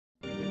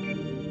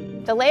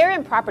The layer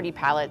and property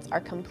palettes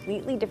are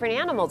completely different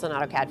animals in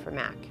AutoCAD for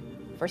Mac.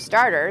 For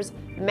starters,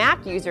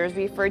 Mac users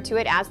refer to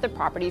it as the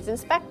Properties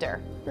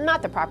Inspector,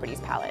 not the Properties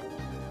palette.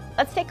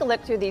 Let's take a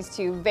look through these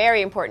two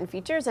very important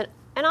features, and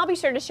I'll be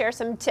sure to share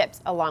some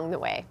tips along the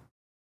way.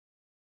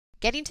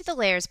 Getting to the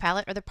Layers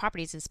palette or the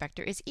Properties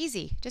Inspector is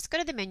easy. Just go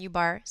to the menu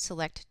bar,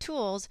 select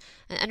Tools,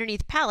 and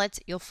underneath Palettes,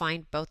 you'll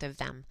find both of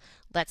them.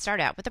 Let's start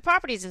out with the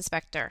Properties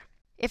Inspector.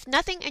 If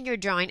nothing in your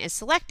drawing is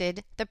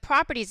selected, the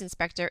Properties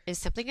Inspector is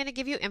simply going to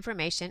give you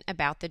information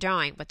about the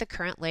drawing, what the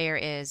current layer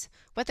is,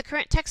 what the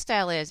current text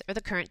style is, or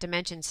the current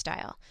dimension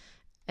style.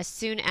 As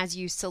soon as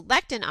you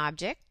select an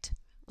object,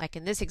 like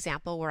in this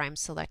example where I'm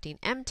selecting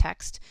M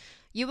text,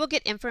 you will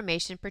get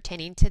information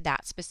pertaining to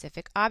that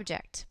specific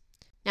object.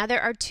 Now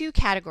there are two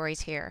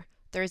categories here.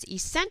 There's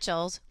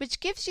Essentials,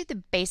 which gives you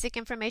the basic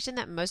information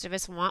that most of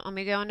us want when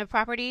we go into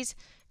Properties,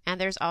 and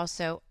there's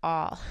also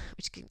All,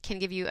 which can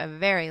give you a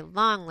very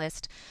long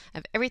list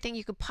of everything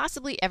you could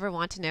possibly ever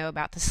want to know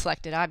about the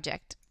selected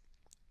object.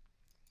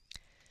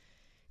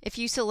 If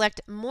you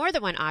select more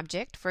than one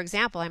object, for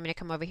example, I'm going to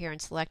come over here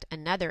and select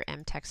another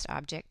M-text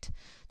object,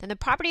 then the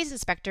Properties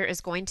Inspector is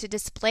going to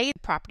display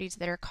properties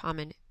that are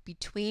common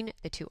between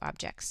the two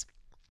objects.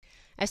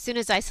 As soon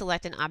as I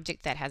select an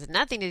object that has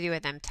nothing to do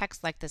with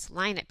M-text, like this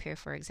line up here,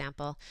 for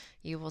example,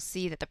 you will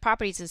see that the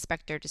Properties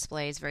Inspector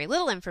displays very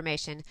little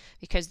information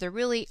because there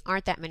really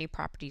aren't that many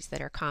properties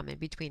that are common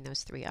between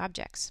those three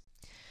objects.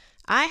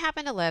 I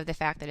happen to love the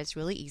fact that it's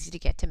really easy to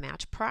get to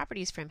match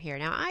properties from here.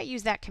 Now, I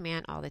use that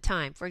command all the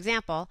time. For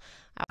example,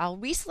 I'll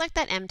reselect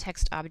that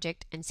M-text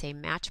object and say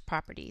Match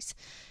Properties.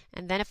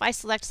 And then if I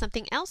select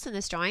something else in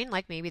this drawing,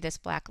 like maybe this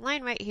black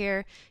line right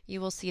here,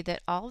 you will see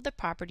that all of the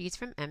properties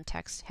from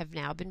M-text have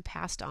now been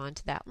passed on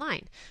to that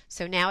line.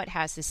 So now it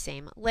has the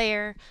same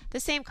layer, the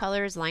same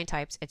colors, line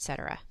types,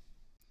 etc.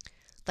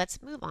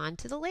 Let's move on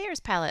to the Layers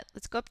palette.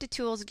 Let's go up to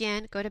Tools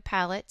again, go to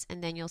Palettes,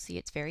 and then you'll see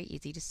it's very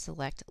easy to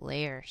select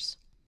Layers.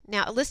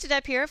 Now, listed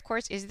up here, of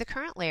course, is the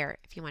current layer.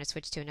 If you want to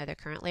switch to another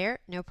current layer,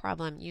 no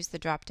problem. Use the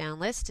drop-down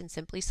list and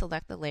simply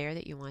select the layer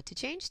that you want to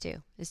change to.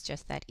 It's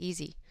just that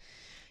easy.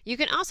 You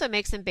can also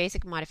make some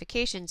basic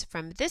modifications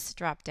from this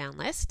drop-down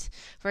list.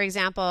 For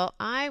example,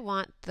 I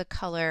want the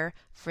color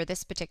for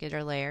this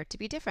particular layer to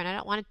be different. I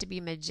don't want it to be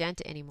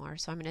magenta anymore,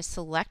 so I'm going to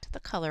select the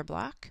color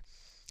block.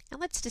 And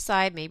let's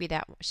decide maybe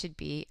that should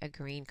be a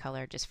green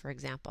color, just for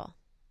example.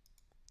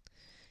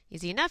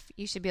 Easy enough.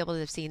 You should be able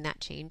to have seen that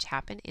change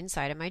happen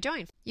inside of my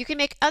drawing. You can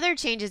make other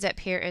changes up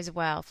here as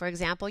well. For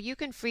example, you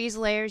can freeze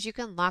layers, you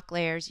can lock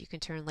layers, you can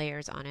turn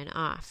layers on and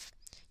off.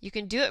 You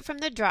can do it from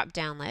the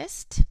drop-down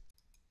list,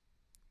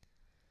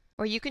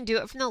 or you can do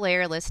it from the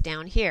layer list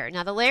down here.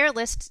 Now the layer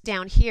list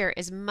down here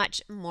is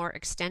much more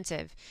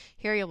extensive.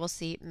 Here you will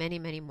see many,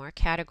 many more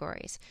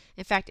categories.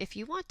 In fact, if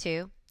you want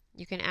to,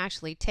 you can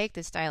actually take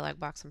this dialog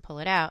box and pull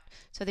it out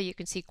so that you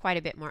can see quite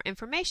a bit more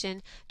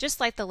information,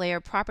 just like the Layer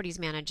Properties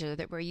Manager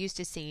that we're used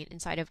to seeing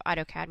inside of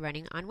AutoCAD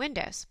running on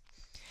Windows.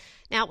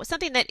 Now,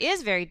 something that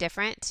is very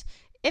different,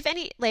 if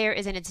any layer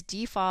is in its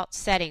default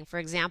setting, for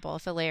example,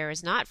 if a layer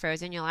is not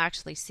frozen, you'll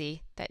actually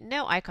see that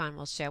no icon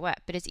will show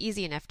up, but it's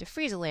easy enough to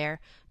freeze a layer,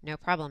 no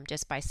problem,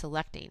 just by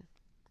selecting.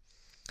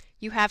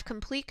 You have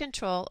complete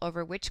control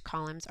over which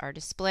columns are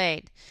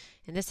displayed.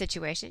 In this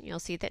situation, you'll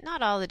see that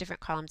not all the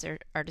different columns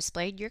are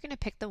displayed. You're going to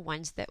pick the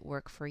ones that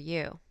work for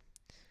you.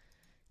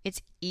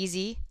 It's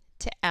easy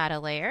to add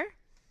a layer.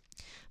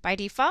 By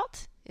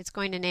default, it's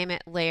going to name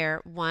it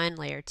Layer 1,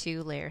 Layer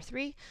 2, Layer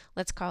 3.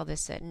 Let's call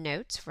this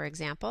Notes, for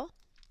example.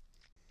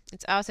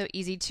 It's also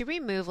easy to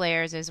remove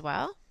layers as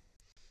well.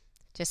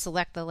 Just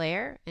select the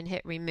layer and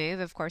hit Remove.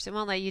 Of course, it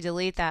won't let you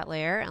delete that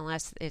layer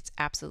unless it's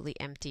absolutely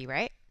empty,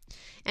 right?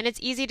 And it's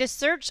easy to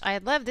search. I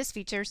love this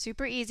feature.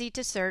 Super easy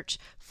to search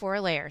for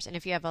layers. And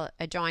if you have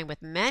a drawing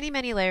with many,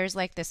 many layers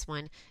like this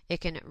one,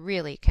 it can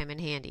really come in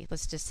handy.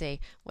 Let's just say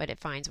what it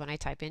finds when I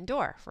type in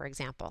door, for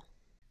example.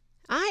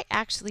 I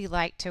actually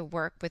like to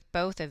work with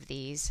both of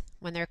these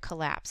when they're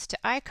collapsed to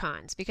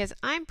icons because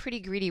I'm pretty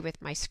greedy with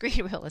my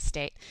screen real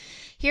estate.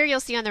 Here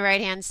you'll see on the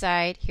right hand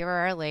side, here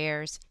are our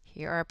layers.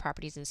 Here are our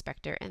Properties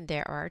Inspector, and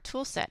there are our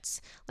tool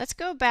sets. Let's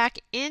go back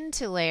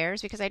into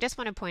layers because I just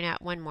want to point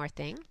out one more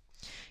thing.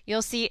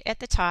 You'll see at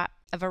the top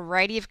a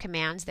variety of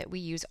commands that we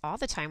use all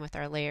the time with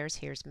our layers.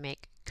 Here's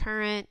Make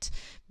Current,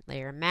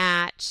 Layer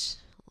Match,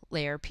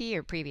 Layer P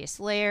or Previous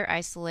Layer,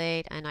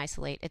 Isolate,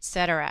 Unisolate,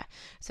 etc.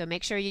 So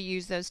make sure you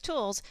use those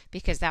tools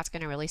because that's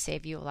going to really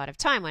save you a lot of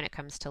time when it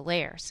comes to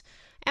layers.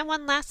 And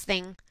one last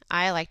thing,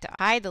 I like to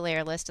hide the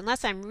layer list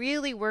unless I'm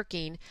really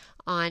working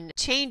on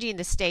changing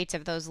the states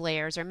of those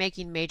layers or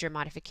making major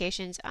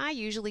modifications. I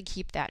usually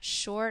keep that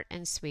short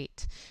and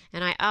sweet.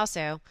 And I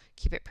also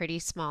keep it pretty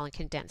small and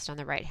condensed on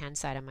the right hand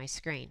side of my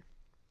screen.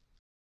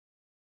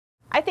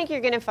 I think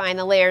you're going to find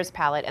the Layers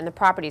palette and the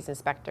Properties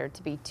Inspector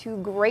to be two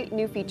great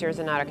new features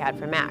in AutoCAD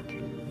for Mac.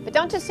 But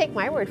don't just take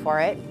my word for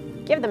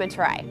it, give them a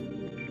try.